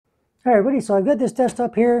Hi everybody, so I've got this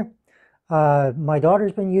desktop here. My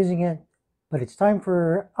daughter's been using it, but it's time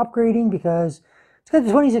for upgrading because it's got the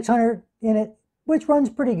 2600 in it, which runs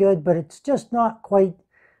pretty good, but it's just not quite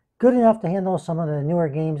good enough to handle some of the newer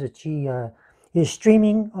games that she is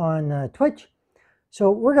streaming on Twitch. So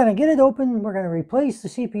we're going to get it open. We're going to replace the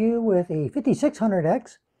CPU with a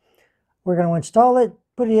 5600X. We're going to install it,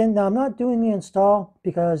 put it in. Now I'm not doing the install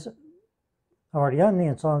because I've already done the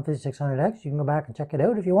install on 5600X. You can go back and check it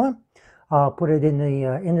out if you want. I'll put it in the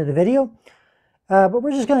end of the video. But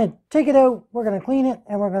we're just going to take it out, we're going to clean it,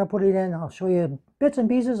 and we're going to put it in. I'll show you bits and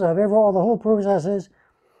pieces of all the whole process is,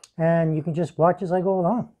 and you can just watch as I go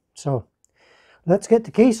along. So let's get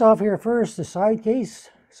the case off here first, the side case,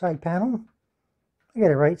 side panel. I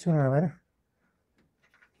get it right sooner or later.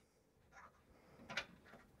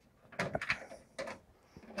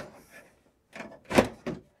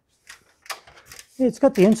 It's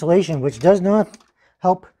got the insulation, which does not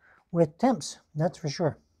help with temps, that's for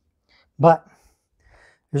sure. But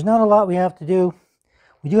there's not a lot we have to do.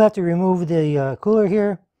 We do have to remove the cooler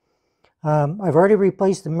here. I've already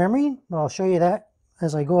replaced the memory, but I'll show you that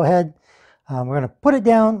as I go ahead. We're going to put it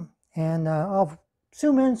down, and I'll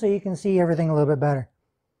zoom in so you can see everything a little bit better.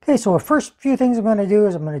 Okay, so the first few things I'm going to do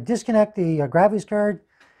is I'm going to disconnect the graphics card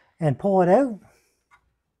and pull it out.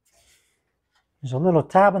 There's a little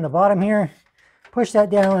tab on the bottom here. Push that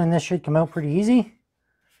down and this should come out pretty easy.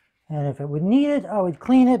 And if it would need it, I would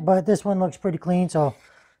clean it, but this one looks pretty clean, so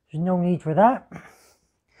there's no need for that.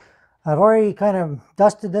 I've already kind of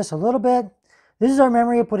dusted this a little bit. This is our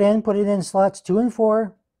memory I put it in slots 2 and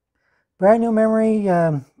 4. Brand new memory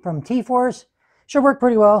from TForce. Should work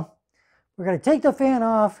pretty well. We're going to take the fan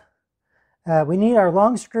off. We need our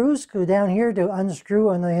long screws go down here to unscrew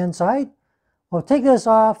on the inside. We'll take this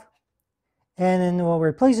off, and then we'll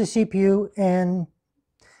replace the CPU, and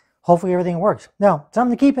hopefully everything works. Now,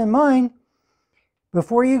 something to keep in mind,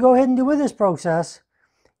 before you go ahead and do with this process,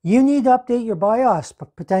 you need to update your BIOS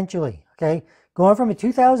potentially, okay? Going from a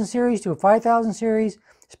 2000 series to a 5000 series,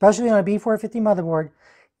 especially on a B450 motherboard,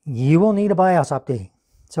 you will need a BIOS update.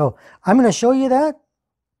 So I'm going to show you that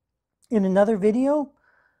in another video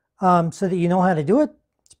so that you know how to do it.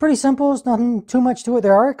 It's pretty simple. It's nothing too much to it.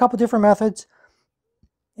 There are a couple different methods,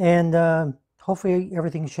 and hopefully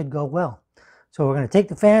everything should go well. So we're going to take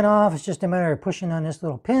the fan off. It's just a matter of pushing on this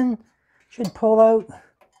little pin. Should pull out.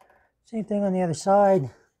 Same thing on the other side.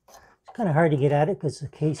 It's kind of hard to get at it because the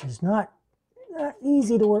case is not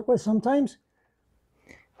easy to work with sometimes.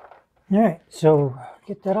 All right, so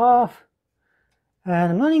get that off.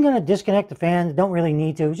 And I'm not even going to disconnect the fan. I don't really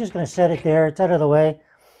need to. I'm just going to set it there. It's out of the way.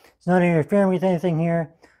 It's not interfering with anything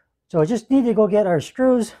here. So I just need to go get our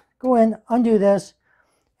screws, go in, undo this,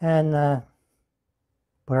 and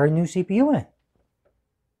put our new CPU in.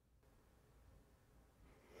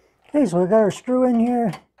 Okay, so we've got our screw in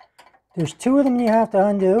here. There's 2 of them you have to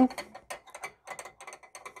undo.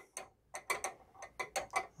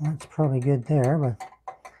 That's probably good there, but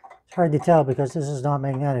it's hard to tell because this is not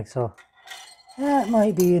magnetic, so that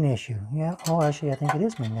might be an issue. Yeah, oh, actually, I think it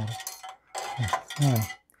is magnetic. Yeah.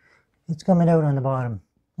 It's coming out on the bottom.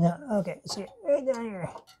 Yeah, okay, see it right down here.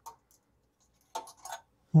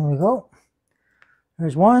 There we go.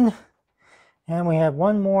 There's one, and we have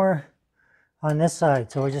one more on this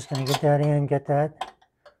side. So we're just going to get that in, get that.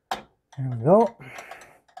 There we go.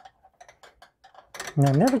 And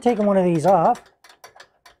I've never taken one of these off.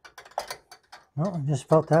 Oh, I just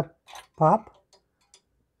felt that pop.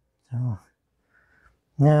 So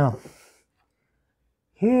now,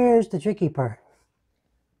 here's the tricky part.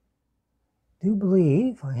 I do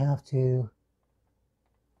believe I have to,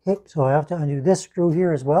 okay, so I have to undo this screw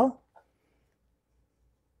here as well.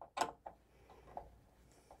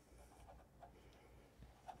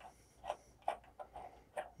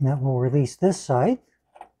 And that will release this side.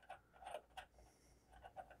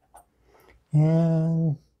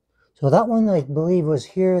 And so that one I believe was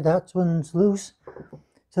here, that one's loose.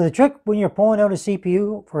 So the trick when you're pulling out a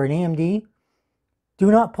CPU for an AMD, do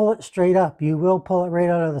not pull it straight up. You will pull it right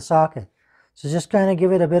out of the socket. So just kind of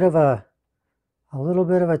give it a bit of a little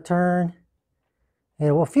bit of a turn.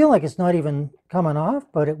 It will feel like it's not even coming off,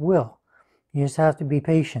 but it will. You just have to be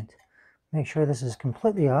patient. Make sure this is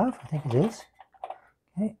completely off. I think it is.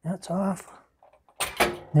 Okay, that's off.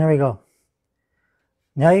 There we go.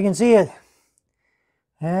 Now you can see it.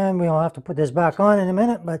 And we'll have to put this back on in a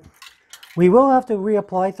minute, but we will have to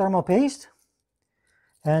reapply thermal paste.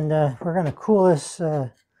 And we're going to cool this,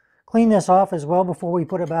 clean this off as well before we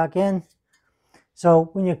put it back in. So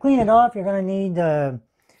when you clean it off, you're going to need,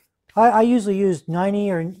 I usually use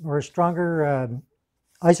 90 or stronger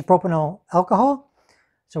isopropyl alcohol.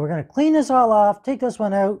 So we're going to clean this all off, take this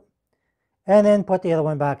one out, and then put the other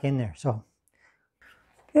one back in there. So,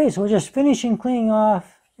 okay, so we're just finishing cleaning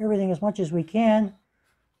off everything as much as we can.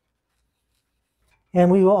 And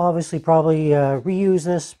we will obviously probably reuse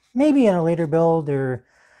this, maybe in a later build or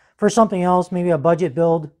for something else, maybe a budget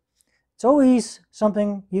build. It's always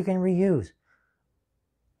something you can reuse.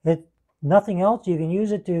 If nothing else, you can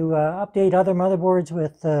use it to update other motherboards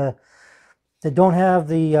with that don't have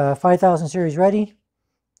the 5000 series ready.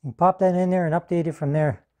 You pop that in there and update it from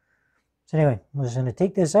there. So anyway, I'm just going to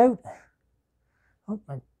take this out. Oh,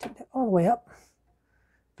 I take that all the way up.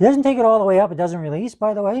 If it doesn't take it all the way up, it doesn't release,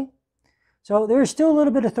 by the way. So there's still a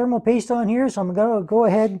little bit of thermal paste on here, so I'm going to go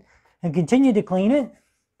ahead and continue to clean it.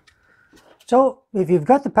 So if you've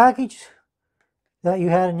got the package that you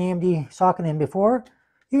had an AMD socket in before,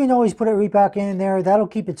 you can always put it right back in there. That'll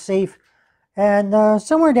keep it safe. And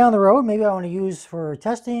somewhere down the road, maybe I want to use for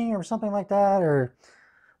testing or something like that, or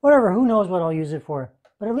whatever. Who knows what I'll use it for.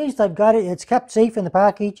 But at least I've got it. It's kept safe in the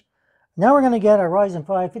package. Now we're going to get our Ryzen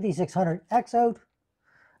 5 5600X out,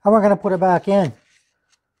 and we're going to put it back in.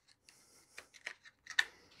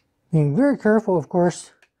 Being very careful, of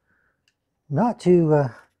course, not to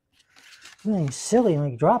do anything silly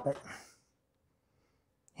like drop it.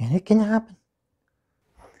 And it can happen.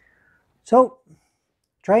 So,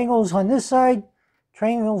 triangles on this side,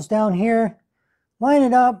 triangles down here. Line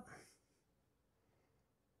it up.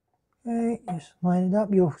 Okay, just line it up.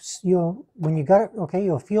 You'll when you got it, okay,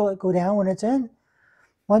 you'll feel it go down when it's in.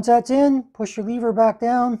 Once that's in, push your lever back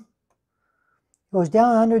down. It goes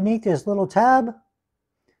down underneath this little tab.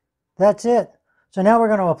 That's it. So now we're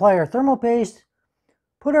going to apply our thermal paste,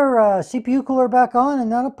 put our CPU cooler back on,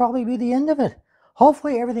 and that'll probably be the end of it.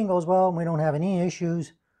 Hopefully everything goes well and we don't have any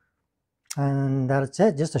issues. And that's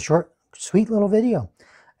it. Just a short, sweet little video.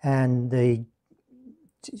 And the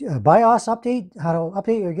BIOS update, how to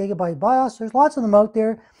update your Gigabyte BIOS. There's lots of them out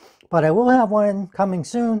there, but I will have one coming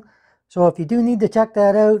soon. So if you do need to check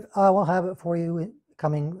that out, I will have it for you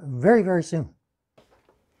coming very, very soon.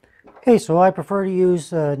 Okay, so I prefer to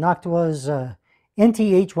use Noctua's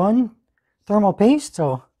NTH1 thermal paste,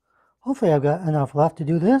 so hopefully I've got enough left to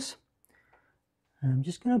do this. I'm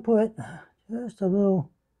just going to put just a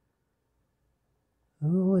little,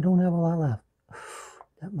 oh, I don't have a lot left.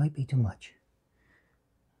 That might be too much.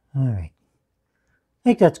 All right. I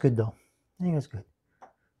think that's good though. I think that's good.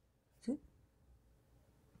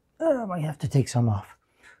 I might have to take some off.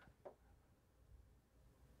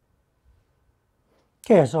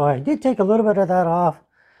 Okay, so I did take a little bit of that off,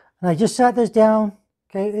 and I just sat this down.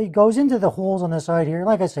 Okay, it goes into the holes on the side here.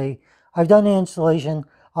 Like I say, I've done the installation.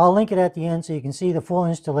 I'll link it at the end so you can see the full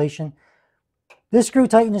installation. This screw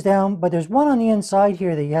tightens down, but there's one on the inside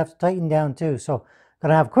here that you have to tighten down too. So I'm going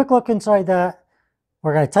to have a quick look inside that.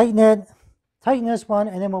 We're going to tighten it, tighten this one,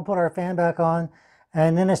 and then we'll put our fan back on.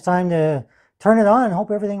 And then it's time to turn it on and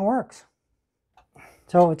hope everything works.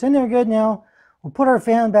 So it's in there good now. We'll put our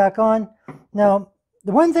fan back on. Now,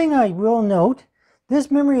 the one thing I will note, this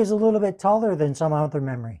memory is a little bit taller than some other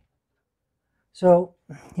memory. So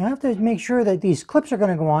you have to make sure that these clips are going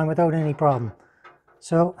to go on without any problem.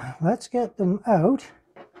 So let's get them out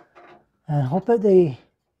and hope that they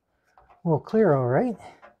will clear all right.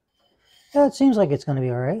 Yeah, it seems like it's going to be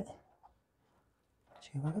all right. Let's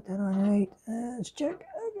see if I got that on right. Let's check.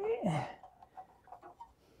 Okay.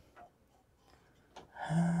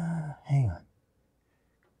 Hang on.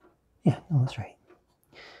 Yeah, no, that's right.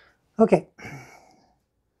 Okay.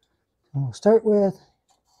 We'll start with,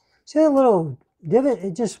 see that little divot?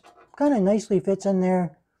 It just kind of nicely fits in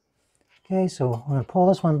there. Okay, so I'm going to pull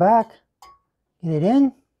this one back, get it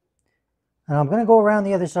in, and I'm going to go around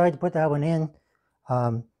the other side to put that one in.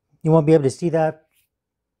 You won't be able to see that,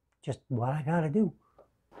 just what I got to do.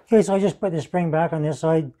 Okay, so I just put the spring back on this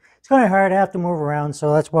side. It's kind of hard, I have to move around,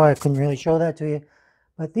 so that's why I couldn't really show that to you.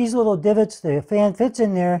 But these little divots, the fan fits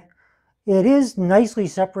in there. It is nicely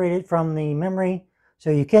separated from the memory,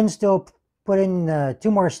 so you can still put in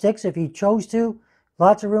 2 more sticks if you chose to.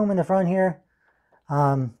 Lots of room in the front here.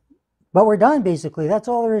 But we're done, basically. That's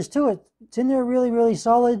all there is to it. It's in there really, really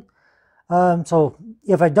solid. So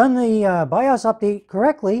if I've done the BIOS update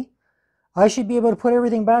correctly, I should be able to put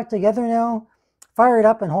everything back together now, fire it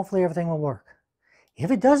up, and hopefully everything will work.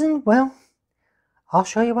 If it doesn't, well, I'll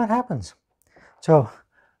show you what happens. So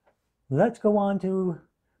let's go on to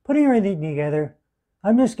putting everything together.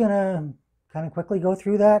 I'm just going to kind of quickly go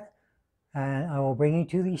through that, and I will bring you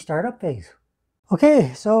to the startup phase.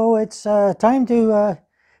 Okay, so it's time to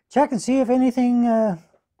check and see if anything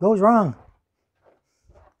goes wrong.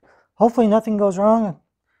 Hopefully nothing goes wrong.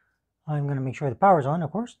 I'm going to make sure the power's on,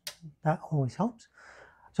 of course. That always helps.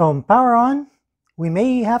 So power on. We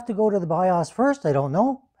may have to go to the BIOS first. I don't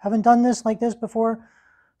know. Haven't done this like this before.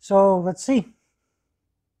 So let's see.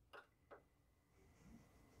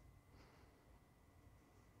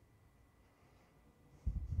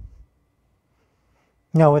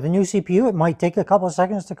 Now with a new CPU, it might take a couple of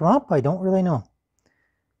seconds to come up. I don't really know.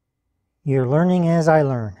 You're learning as I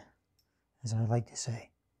learn, as I like to say.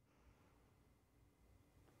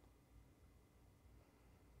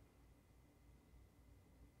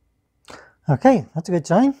 Okay, that's a good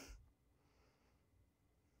sign.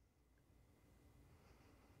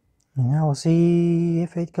 And now we'll see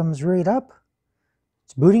if it comes right up.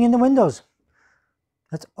 It's booting into Windows.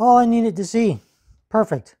 That's all I needed to see.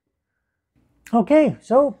 Perfect. Okay,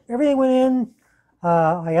 so everything went in.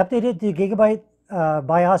 I updated the Gigabyte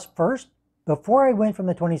BIOS first before I went from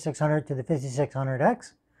the 2600 to the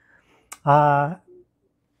 5600X.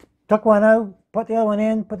 Took one out, put the other one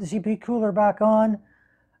in, put the CPU cooler back on,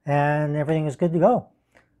 and everything is good to go.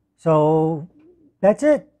 So that's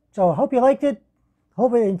it. So I hope you liked it.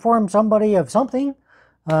 Hope it informed somebody of something.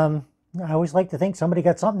 I always like to think somebody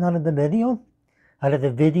got something out of the video.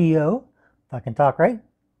 If I can talk right.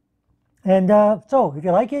 And so if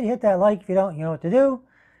you like it, hit that like. If you don't, you know what to do.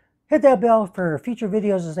 Hit that bell for future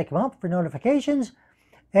videos as they come up for notifications.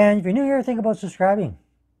 And if you're new here, think about subscribing.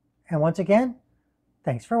 And once again,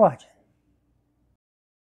 thanks for watching.